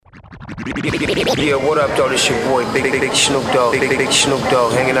Yeah, what up, though? This your boy, Big Snoop Dogg. Big Snoop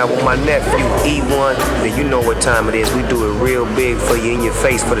Dogg, hanging out with my nephew, E1. Then you know what time it is. We do it real big for you in your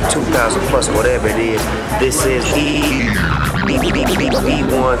face for the 2,000 plus, whatever it is. This is E1,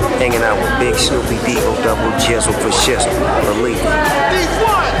 hanging out with Big Snoopy Deagle, double jizzle for shizzle. Believe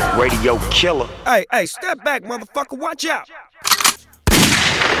it. Radio killer. Hey, step back, motherfucker. Watch out.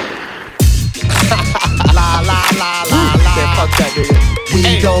 La. Fuck that nigga.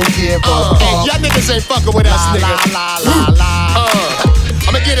 We don't give a fuck. Hey, y'all niggas ain't fucking with us, nigga.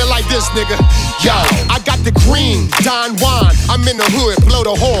 I'ma get it like this, nigga. Yo, I got the green, Don Juan. I'm in the hood, blow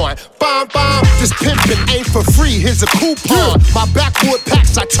the horn. Bomb, this pimpin' ain't for free. Here's a coupon. My backwood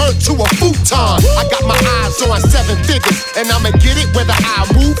packs I turned to a futon. I got my eyes on 7 figures, and I'ma get it whether I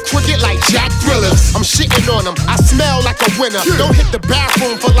move crooked like Jack Thrillers. I'm shitting on them. I smell like a winner. Don't hit the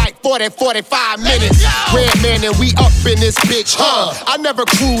bathroom for like 40-45 minutes. Redman and we up in this bitch, huh? I never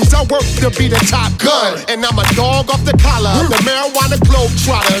cruise. I work to be the top gun, and I'm a dog off the collar. The marijuana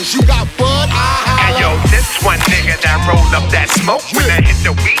globetrotters. You got bud, Hey yo, this one nigga that rolled up that smoke. When I hit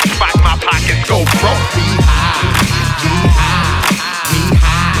the weed spot, my pockets go broke.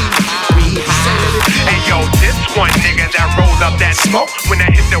 Hey yo, this one nigga that rolled up that smoke. When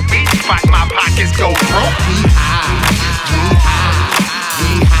I hit the weed spot, my pockets go broke.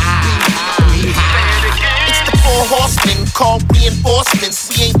 It's the 4 horsemen called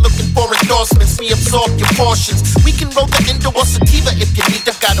reinforcements. We ain't looking for endorsements. We absorb your portions. We can roll the endo or sativa if you need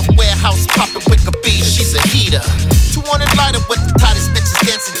to. Got a warehouse poppin' with a bee. She's a heater. 200 lighter with the tightest bitches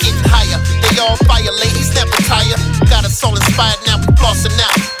dancing, getting higher. They all fire, ladies never tire. Got us all inspired, now we flossin'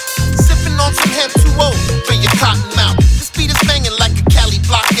 out. Sippin' on some hemp 2-0 for your cotton mouth. This beat is banging like a Cali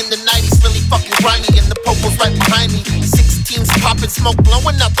block in the 90s. Really fucking grimy, and the popo's right behind me. 16s poppin', smoke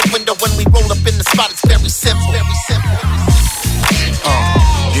blowing out the window. When we roll up in the spot, it's very simple. Very simple.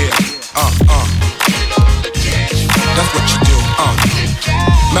 That's what you do,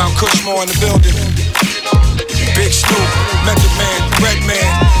 Mount Cushmore in the building. Big Snoop, Method Man, Redman,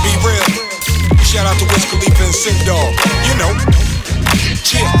 Be Real. Shout out to Wiz Khalifa and Snoop Dogg. You know,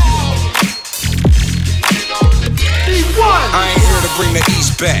 chill. I ain't here to bring the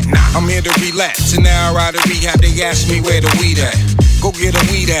East back. Nah, I'm here to relax. And now I ride to rehab, they ask me where the weed at. Go get a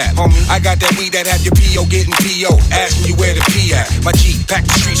weed at, homie. I got that weed that had your P.O. getting P.O. Asking you where the P at. My G pack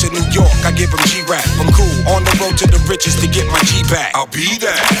the streets of New York. I give them G-rap. I'm cool. On the road to the riches to get my G back. I'll be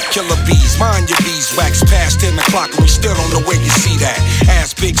that. Killer bees, mind your beeswax. Past 10 o'clock and we still on the way you see that.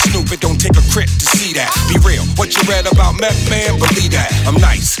 Ask Big Snoop, it don't take a crit to see that. Be real, what you read about Meth Man, believe that. I'm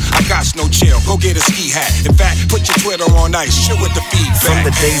nice, I got no chill. Go get a ski hat. In fact, put your Twitter on ice. Chill with the feedback. From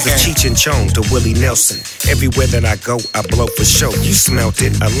the days of Cheech and Chong to Willie Nelson, everywhere that I go, I blow for show. You smelt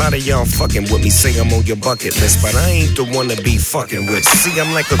it. A lot of y'all fucking with me, say I'm on your bucket list, but I ain't the one to be fucking with. See,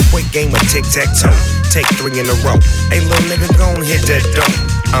 I'm like a quick game of tic-tac-toe. Take 3 in a row. Hey, little nigga, gon' hit that dope.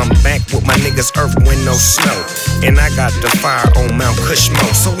 I'm back with my niggas, earth, wind, no snow. And I got the fire on Mount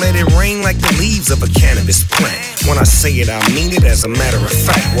Cushmore. So let it rain like the leaves of a cannabis plant. When I say it, I mean it as a matter of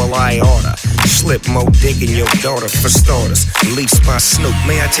fact. Well, I oughta slip more dick in your daughter for starters. Leafs by Snoop,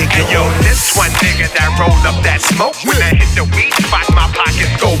 may I take your Hey yo, orders? this one nigga that rolled up that smoke. When I hit the weed spot, my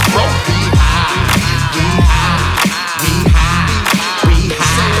pockets go broke.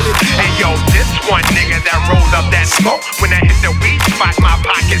 Hey yo, this one nigga that rolled up that smoke. When I hit the weed spot, my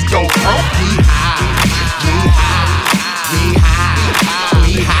pockets go broke.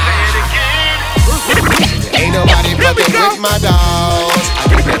 Ain't nobody fucking with my dogs. I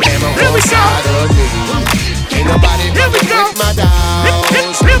keep the hammer on side of me. Ain't nobody fucking with my dogs.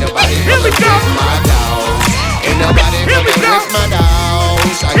 Ain't nobody fucking with my dogs. Ain't nobody fucking with my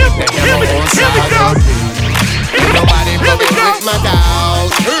dogs. I keep the hammer on side of me. Ain't nobody fucking with my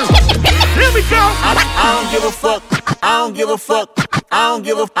dogs. Here we go. I don't give a fuck. I don't give a fuck. I don't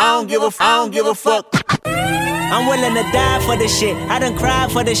give a fuck. I'm willing to die for this shit. I done cried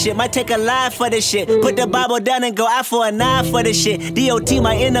for this shit. Might take a life for this shit. Put the Bible down and go out for a knife for this shit. DOT,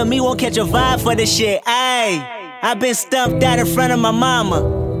 my enemy, won't catch a vibe for this shit. Ayy, I been stumped out in front of my mama.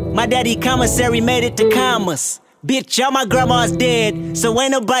 My daddy commissary made it to commas. Bitch, all my grandma's dead, so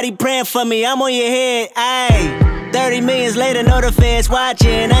ain't nobody praying for me. I'm on your head, ayy. 30 millions later, know the feds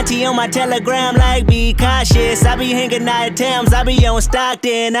watching. Auntie on my telegram like, be cautious. I be hanging out at Thames, I be on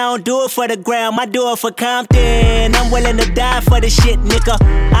Stockton. I don't do it for the gram, I do it for Compton. I'm willing to die for the shit, nigga.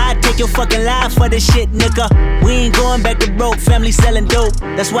 I take your fucking life for the shit, nigga. We ain't going back to broke, family selling dope.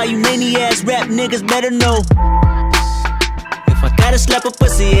 That's why you many-ass rap niggas better know. If I gotta slap a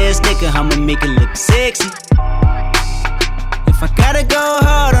pussy ass nigga, I'ma make it look sexy. If I gotta go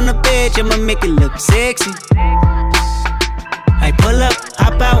hard on the bitch, I'ma make it look sexy. I pull up,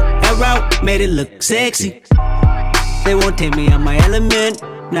 hop out, air out, made it look sexy. They won't take me out my element.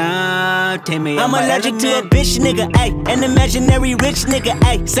 Nah, take me out I'm allergic to a bitch nigga, ayy. An imaginary rich nigga,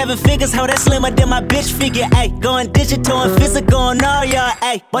 ayy. 7 figures, how that slimmer than my bitch figure, ayy. Going digital and physical on all y'all,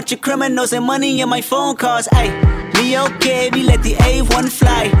 ayy. Bunch of criminals and money in my phone calls, ayy. Me okay, we let the A1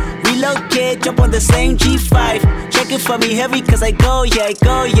 fly. Relocate, jump on the same G5. Check it for me heavy, cause I go, yeah.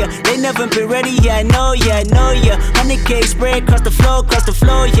 They never been ready, yeah, I know, yeah. 100K spread across the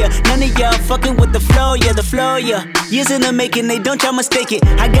floor, yeah. None of y'all fucking with the flow, yeah. Years in the making, they don't y'all mistake it.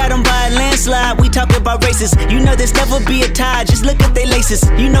 I got them by a landslide, we talking about races. You know there's never be a tie, just look at they laces.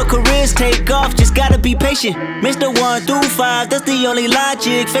 You know careers take off, just gotta be patient. Mr. 1 through 5, that's the only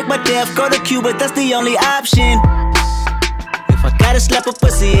logic. Fake my death, go to Cuba, that's the only option. If I gotta slap a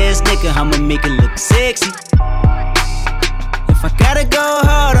pussy ass nigga, I'ma make it look sexy. If I gotta go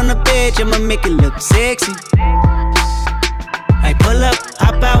hard on a bitch, I'ma make it look sexy. I pull up,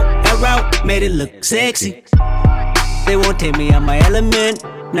 hop out, air out, made it look sexy. They won't take me out my element.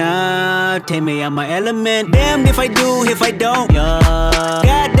 Nah, take me out my element. Damn if I do, if I don't, yeah.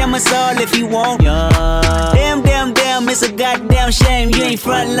 Goddamn us all if you won't, yeah. Damn, it's a goddamn shame. You ain't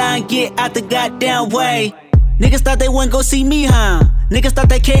frontline, get out the goddamn way. Niggas thought they wouldn't go see me, huh? Niggas thought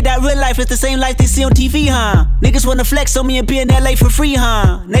that K-Dot real life is the same life they see on TV, huh? Niggas wanna flex on me and be in LA for free,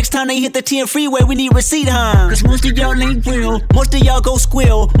 huh? Next time they hit the 10 freeway, we need receipt, huh? Cause most of y'all ain't real, most of y'all go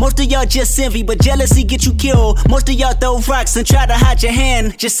squill. Most of y'all just envy, but jealousy get you killed. Most of y'all throw rocks and try to hide your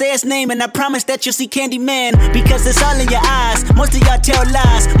hand. Just say his name and I promise that you'll see Candyman. Because it's all in your eyes, most of y'all tell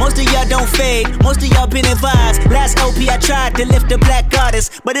lies. Most of y'all don't fade, most of y'all been advised. Last OP I tried to lift a black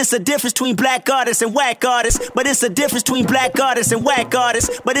artist, but it's a difference between black artists and whack artists. But it's a difference between black artists and whack artists.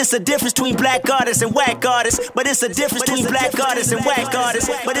 But it's a difference between black artists and whack artists. But it's a difference between black artists and whack artists.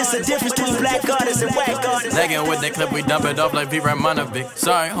 But it's a difference between black artists and whack artists. Legging with that clip, we dump it off like V. Ramonovic.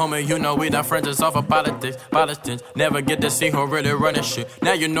 Sorry, homie, you know we done friends just off of politics. Politics, never get to see who really running shit.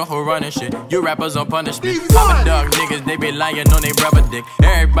 Now you know who running shit. You rappers on punishment. I'm a dog, niggas, they be lying on they rubber dick.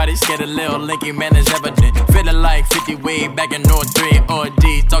 Everybody scared a little linky, man, is evident. Feeling like 50 way back in 03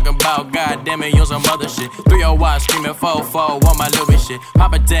 OD. Talking about goddamn it, on some other shit. 301 screaming 4-4 on my Louis shit.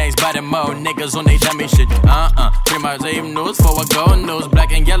 Papa tags by the mo, niggas on they dummy shit. 3 miles 8 news for a gold news.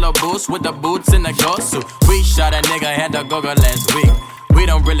 Black and yellow boots with the boots in the ghost suit. We shot a nigga, had to go last week. We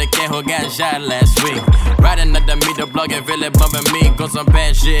don't really care who got shot last week. Riding up the meter, blog and really bumping me. Go some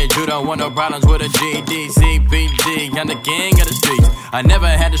bad shit, you don't want no problems with a GD, CPG. I'm the king of the streets. I never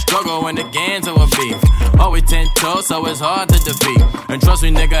had to struggle when the gangs were beef. Always 10 toes, so it's hard to defeat. And trust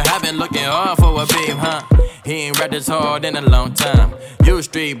me, nigga, I've been looking hard for a beef, huh? He ain't rapped this hard in a long time. U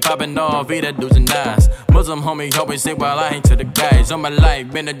Street popping off, either dudes and dies. Muslim homie always say, well, I ain't to the guys. All my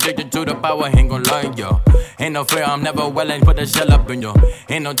life, been addicted to the power, ain't gon' lie, yo. Ain't no fear, I'm never willing, put a shell up in yo.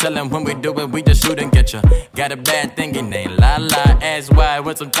 Ain't no telling when we do it, we just shoot and get ya. Got a bad thinking, ain't lie. Ass wide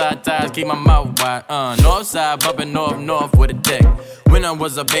with some tie-ties, keep my mouth wide. North side, bumping north with a deck. When I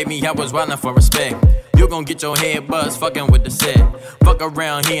was a baby, I was wildin' for respect. You gon' get your head buzzed, fucking with the set. Fuck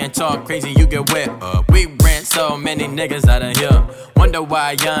around here and talk crazy, you get wet. We ran so many niggas out of here. Wonder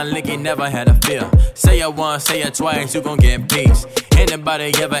why young Linky never had a fear. Say it once, say it twice, you gon' get peace.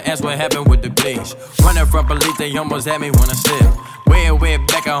 Anybody ever ask what happened with the bleach? Running from police, they almost had me wanna slip. Way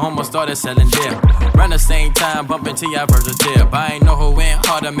back, I almost started selling dip. Round the same time, bumping till I first a tip. I ain't know who went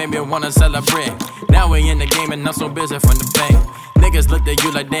harder, made me wanna celebrate. Now we in the game and I'm so busy from the bank. Niggas looked at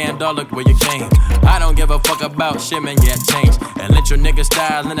you like, damn, dog, look where you came. I don't give a fuck about shit, man, yeah, change. And let your niggas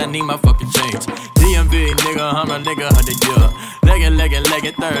style, and I need my fucking change. DMV, nigga, I'm a nigga 100 years.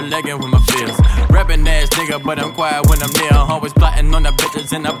 Legged, third legged with my fears. Rapping ass nigga, but I'm quiet when I'm near. Always plotting on the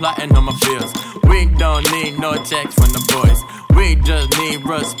bitches and I'm plotting on my fears. We don't need no checks from the boys. We just need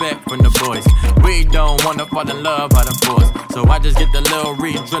respect from the boys. We don't wanna fall in love by the force. So I just get the little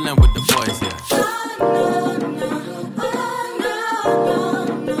re-drilling with the boys, yeah.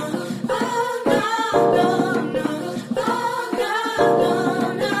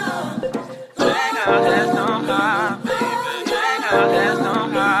 Trigger has no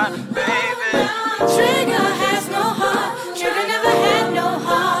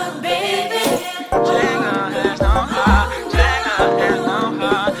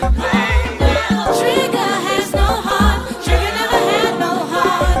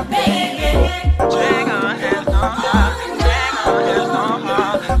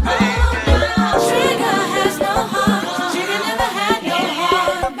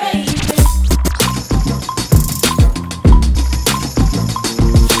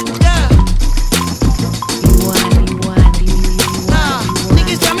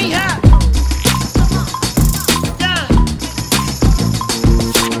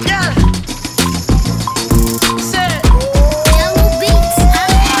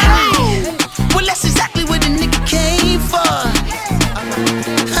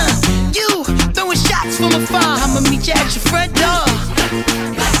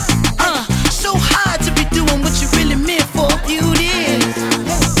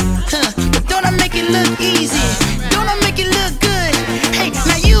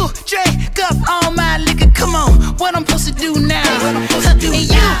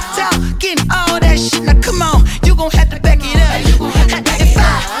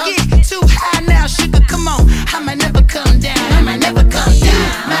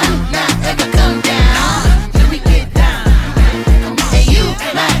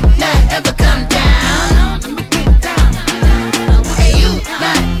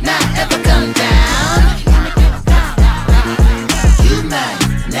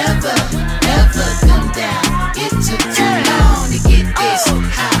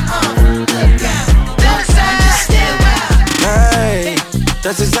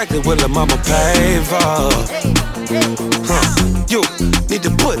That's exactly what the mama paid for. You need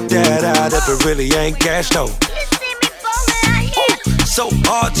to put that out if it really ain't cash though. So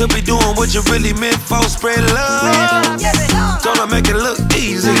hard to be doing what you really meant for. Spread love. Don't I make it look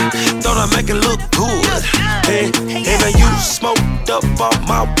easy? Don't I make it look good? Hey, and you smoked up all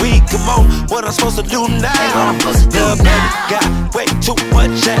my weed. Come on, what I'm supposed to do now? The baby got way too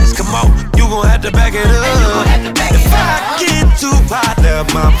much ass. Come on, you gon' have to back it up. If I get too hot,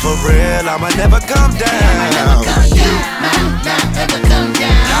 mom, for real, I'ma never come down. You might not ever come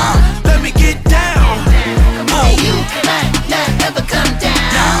down. Let me get down. You might not ever come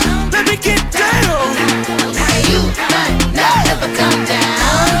down. Let me get down. You might not ever come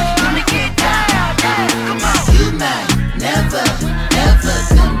down. Let me get down. Come on. You might never, ever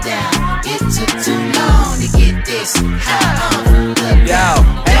come down. It took too long to get this high off the ground.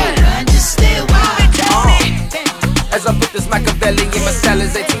 Don't run, just stay a while. As I put this Machiavelli in my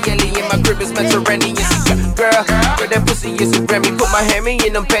salads, ATL in my crib is Mediterranean. Girl, that pussy is a Grammy. Put my hammy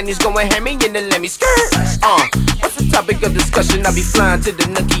in them panties, going hammy in the let me skirt. What's the topic of discussion? I be flying to the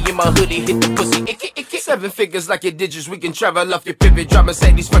nookie in my hoodie, hit the pussy, icky. 7 figures like your digits, we can travel off your pivot. Drive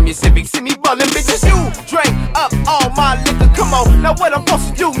Mercedes from your Civic, see me ballin', bitches. You drink up all my liquor, come on. Now what I'm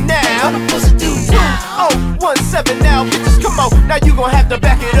supposed to do now? 2-0-1-7 now, bitches, come on. Now you gon' have to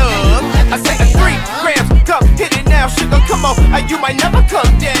back it up. I say 3 grams, come hit it now, sugar, come on. You might never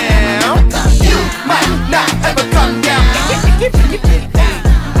come down. You might not ever come down. Hey,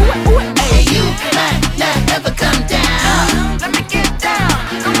 you might not ever come down. Let me get down.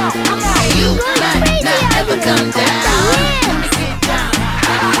 Come on, come on. Hey, you might not ever come down. Let me get down.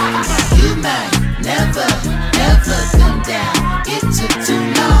 You might never, ever come down. It took too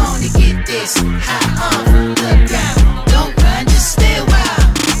long to get this high off the ground. Don't run, just stay a while.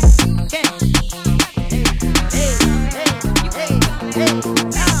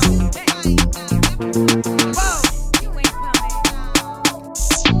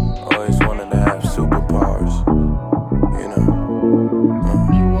 Always wanted to have superpowers, you know.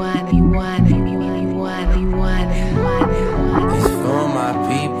 You want it. It's for my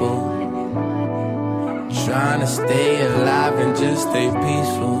people, trying to stay alive and just stay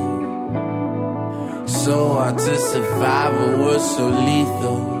peaceful. So hard to survive, a world so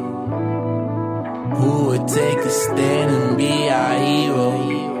lethal. Who would take a stand and be our hero?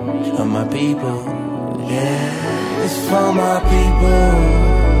 For my people, yeah. It's for my people,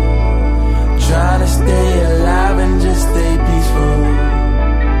 trying to stay alive and just stay peaceful.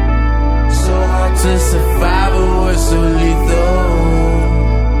 So hard to survive, a world so lethal.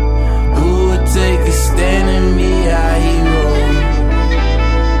 Who would take a stand and be our hero?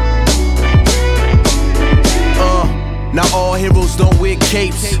 Now all heroes don't wear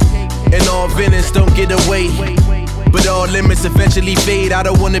capes, and all villains don't get away. But all limits eventually fade. I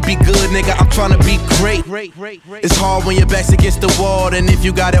don't wanna be good, nigga, I'm tryna be great. It's hard when your back's against the wall, and if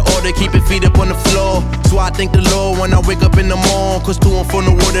you got it order, keep your feet up on the floor. So I thank the Lord when I wake up in the morning, cause to and from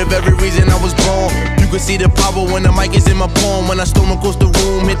the word of every reason I was born. You can see the power when the mic is in my palm. When I storm across the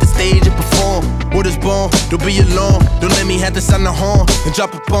room, hit the stage and perform. Word is born, don't be alone. Don't let me have to sound the horn and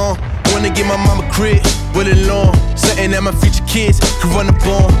drop a bomb. Wanna get my mama crib, with it long. Something that my future kids could run up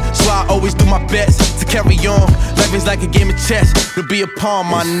on. So I always do my best to carry on. Life is like a game of chess, to be a pawn,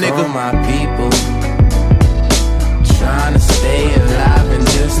 my nigga. For my people, trying to stay alive and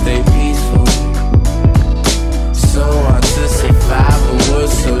just stay peaceful. So hard to survive, a world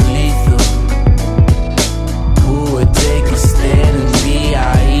so lethal. Who would take a stand and be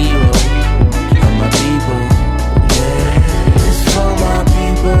our hero? For my people, yeah. It's for my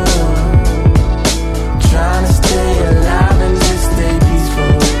people, trying to stay alive and just stay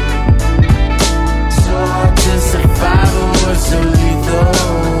peaceful. So hard to survive, a world so lethal.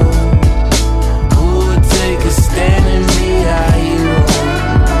 Who would take a stand and be our hero?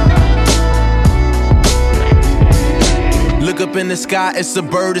 Look up in the sky, it's a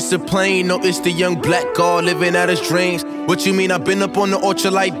bird, it's a plane. No, it's the young black god living out his dreams. What you mean? I've been up on the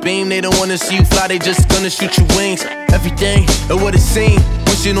ultralight beam. They don't wanna see you fly, they just gonna shoot your wings. Everything and what it seems.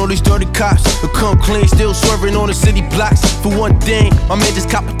 Pushing all these dirty cops, but come clean. Still swerving on the city blocks. For one thing, my man just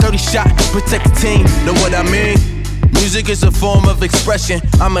cop a 30 shot. Protect the team, know what I mean? Music is a form of expression.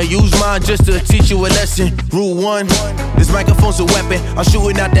 I'ma use mine just to teach you a lesson. Rule 1, this microphone's a weapon. I'm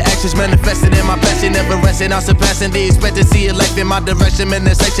shooting out the actions, manifested in my passion. Never resting, I'm surpassing the expectancy of life in my direction. Man,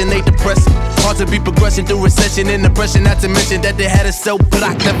 that section ain't depressing. Hard to be progressing through recession and depression. Not to mention that they had us so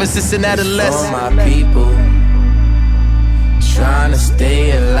blocked ever since an adolescent. For my people, trying to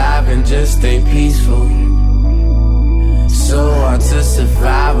stay alive and just stay peaceful. So hard to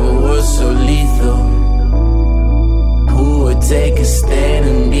survive, a world so lethal. Who would take a stand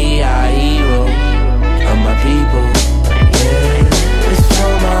and be our hero. Of my people, yeah, it's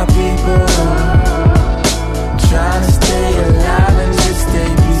for my people. Trying to stay alive and just stay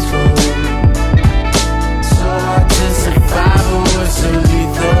peaceful. So hard to survive, but we're so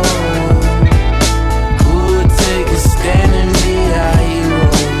lethal. Who would take a stand and be our hero?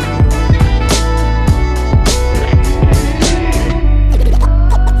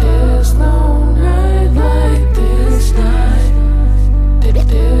 There's no night like this night.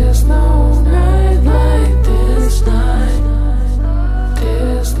 There's no night like this night.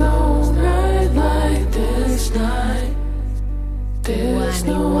 There's no night like this night. There's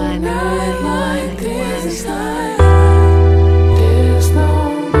no night like this night. There's no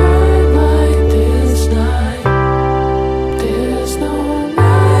night like this night. There's no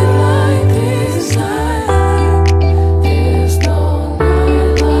night like this night. There's no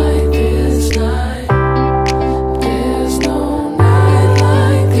night like this night. There's no night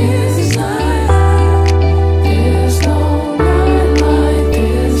like this night. There's no night like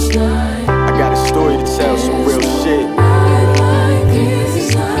this night. I got a story to tell, some real shit.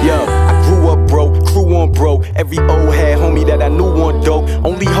 Yo, I grew up broke, crew on broke. Every old head homie that I knew on dope.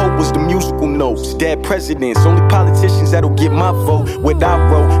 Only hope was the musical notes. Dead presidents, only politicians that'll get my vote. What I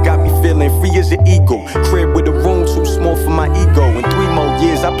wrote got me feeling free as an eagle. Crib with a room too small for my ego. In 3 more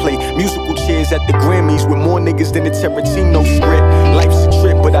years, I play musical chairs at the Grammys with more niggas than the Tarantino script. Life's a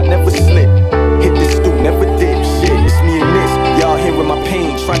trip, but I never slip. Hit the stoop, never did. Shit, it's me and this. Y'all hearing my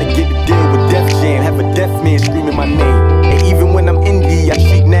pain, trying to get a deal with Def Jam. Have a deaf man screaming my name. And even when I'm indie, I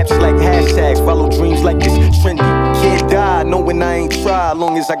treat naps like hashtags. Follow dreams like it's trendy. Can't die, knowing I ain't try.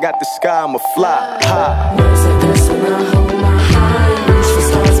 Long as I got the sky, I'ma fly high. Nights like this when I hold my high. Reach for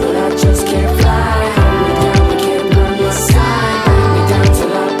stars, but I just can't fly. Hold me down, we can't run your side. Bring me down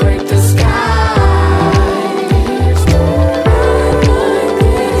till I break the sky. There's no night like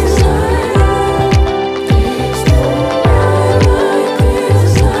this night. There's no night like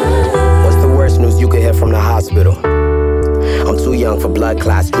this night. What's the worst news you could hear from the hospital? I'm too young for blood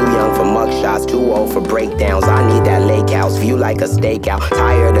clots, too young for mugshots, too old for breakdowns. I need that lake house view like a stakeout.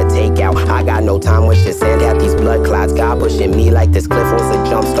 Tired of takeout, I got no time with shit. Send out these blood clots. God pushing me like this cliff was a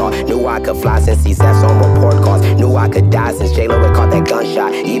jump start. Knew I could fly since CSS on report cards. Knew I could die since J-Lo had caught that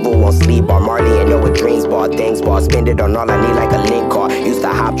gunshot. Evil won't sleep, or Marley ain't know what dreams bought. Things bought, spend it on all I need like a link card. Used to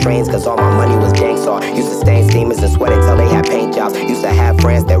hop trains cause all my money was gang saw. Used to stain steamers and sweat until they had paint jobs. Used to have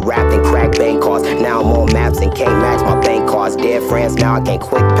friends that rapped and cracked bank cards. Now I'm on maps and can't match my bank cards. Dead friends, now I can't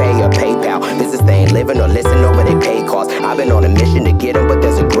quick pay or PayPal. Business they ain't living or listen over they pay costs. I've been on a mission to get them, but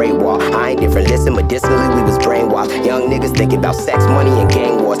there's a great wall. I ain't different, listen, medicinally we was brainwashed. Young niggas thinking about sex, money, and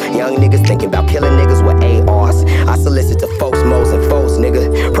gang wars. Young niggas thinking about killing niggas with ARs. I solicit to folks, moles, and foes,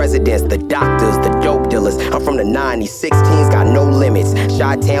 nigga. Presidents, the doctors, the dope dealers. I'm from the 90s, 16s, got no limits.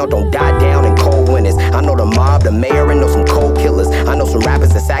 Chi-town don't die down in cold winters. I know the mob, the mayor, and know some cold killers. I know some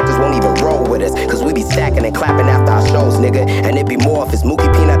rappers and actors won't even roll with us. Cause we be stacking and clapping after our shows, nigga. And it be more if it's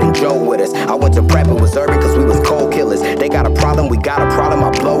Mookie, Peanut, and Joe with us. I went to prep, it was urban cause we was cold killers. They got a problem, we got a problem,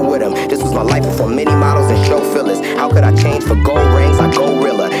 I blow with them. This was my life before mini models and show fillers. How could I change for gold rings? I go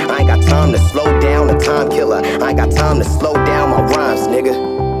realer. I ain't got time to slow down, a time killer. I ain't got time to slow down my rhymes, nigga.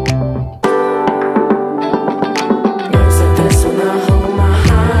 Nights like this when I hold my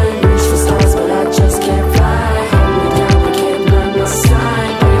high. Reach for stars, but I just can't fly. Hold me down, we can't run your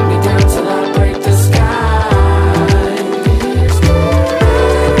side. Bring me down till I break the sky. There's no night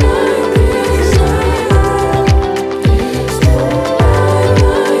like this night. There's no night like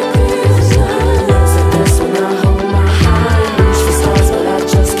this night. Nights like this when I hold my high. Reach for stars, but I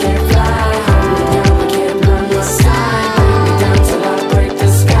just can't fly. Hold me down, we can't run your side. Bring me down till I break the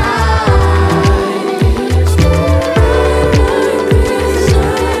sky. There's no night like this night. There's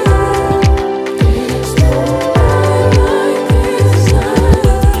no night like this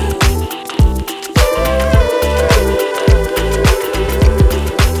night.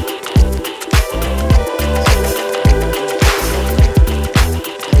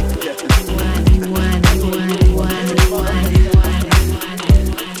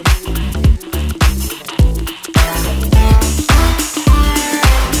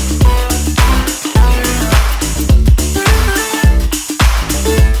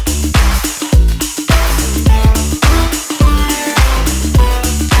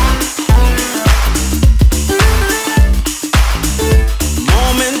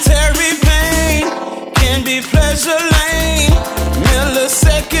 Momentary pain can be pleasure lane.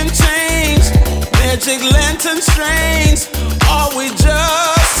 Millisecond change, magic lantern strains. Are we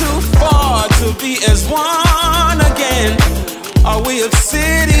just too far to be as one again? Are we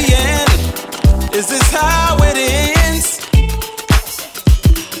obsidian? Is this how it ends?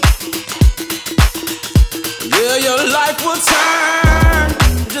 will turn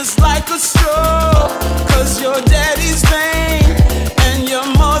just like a straw, 'cause your daddy's vain and your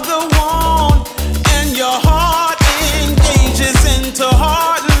mother won't, and your heart engages into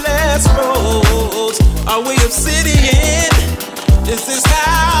heartless roads. Are we obsidian? This is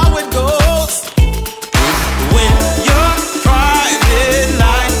how it goes. When your private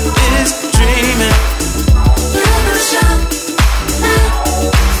life is dreaming,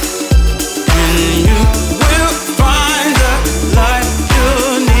 and you will find the life you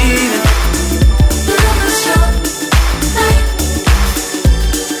need.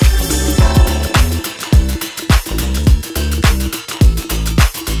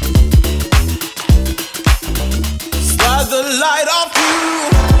 Slide the light off you,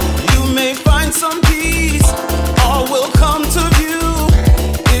 you may find some peace. All will come to view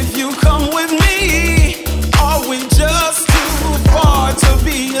if you come with me. Are we just too far to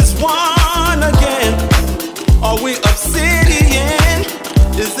be as one again? Are we obsidian?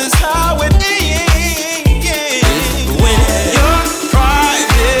 Is this how it ends? When your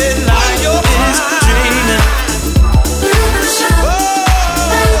private life is dreaming, live in the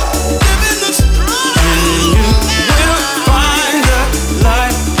street, and you will find the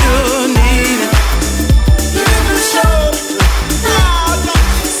life you need. Live in the show. Now don't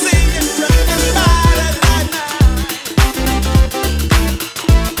you see it running by right now?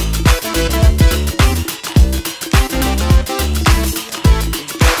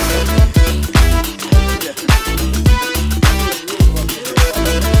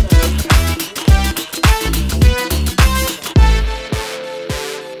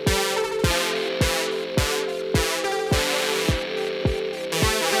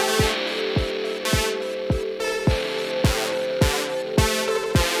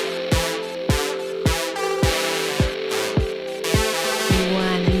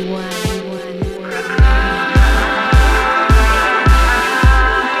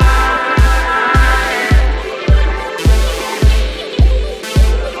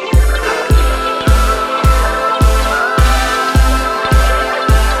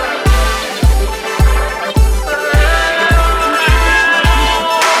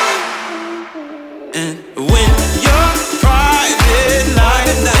 And when your private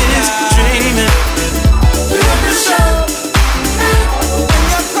life is dreaming, live the show. When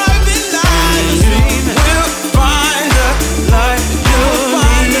your private life is dreaming, will find the life you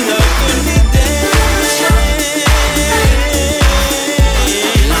need.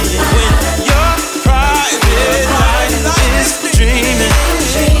 When your private life is dreaming,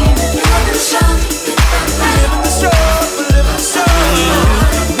 live the show. Live the show. Live the show.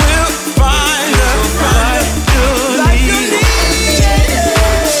 Will find the life you need.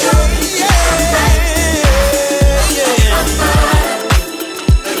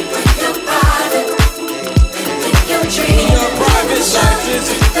 Your private life is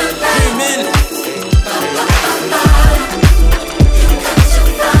dreaming.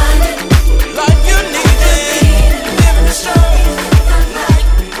 Life you need. Live in the show.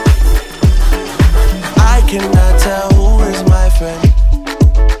 I cannot tell who is my friend.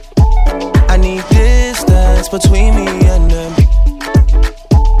 I need distance between me and them.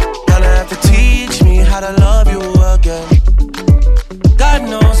 Gonna have to teach me how to love you again. God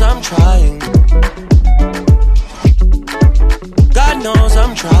knows I'm trying. God knows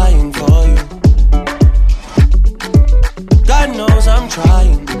I'm trying for you. God knows I'm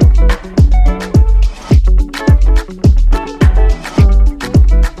trying.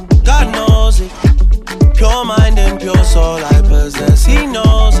 God knows it. Pure mind and pure soul I possess. He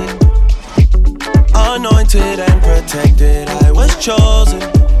knows it. Anointed and protected, I was chosen.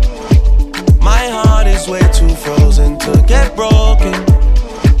 My heart is way too frozen to get broken.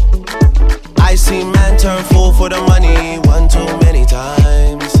 I see man turn fool for the money one too many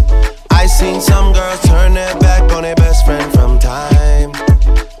times. I seen some girls turn their back on their best friend from time.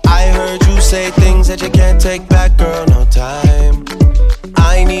 I heard you say things that you can't take back, girl, no time.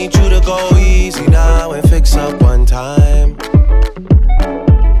 I need you to go easy now and fix up one time.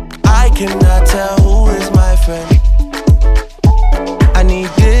 I cannot tell who is my friend. I need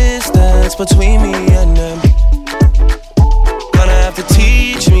distance between me and them. Gonna have to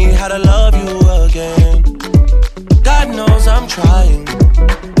teach me how to love you again. God knows I'm trying.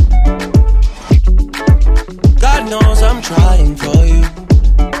 God knows I'm trying for you.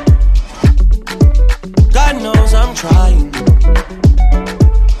 God knows I'm trying.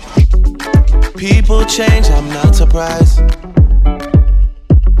 People change, I'm not surprised.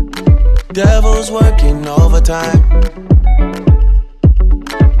 Devil's working overtime.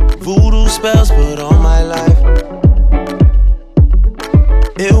 Voodoo spells put on my life.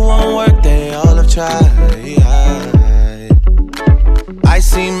 It won't work, they all have tried.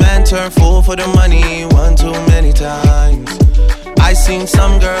 seen men turn fool for the money one too many times. I seen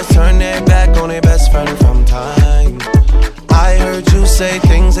some girls turn their back on their best friend from time. I heard you say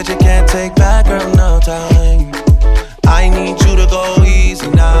things that you can't take back, girl, no time. I need you to go easy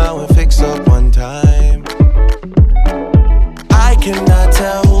now and fix up one time. I cannot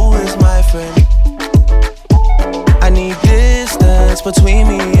tell who is my friend. I need distance between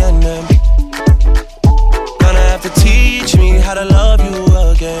me and them. Gonna have to teach me how to love you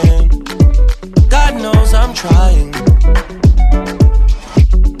again. God knows I'm trying.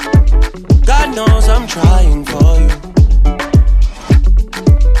 God knows I'm trying for you.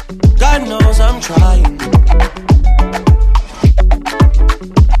 God knows I'm trying.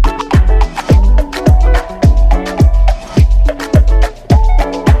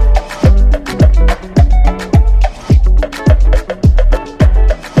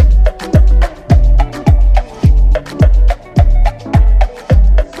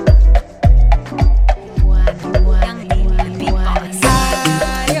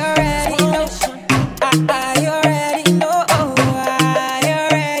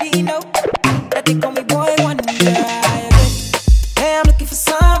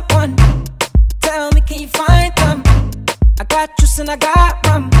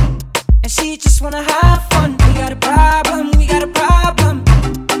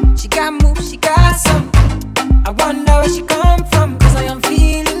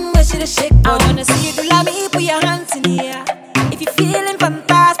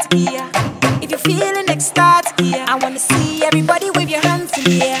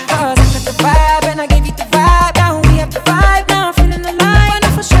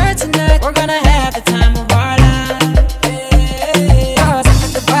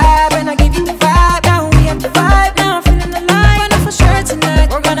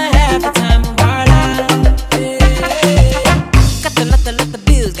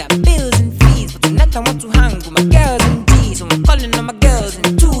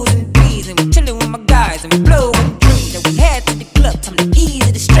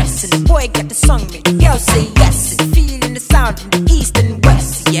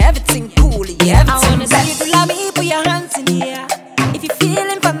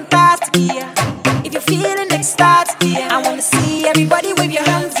 I wanna see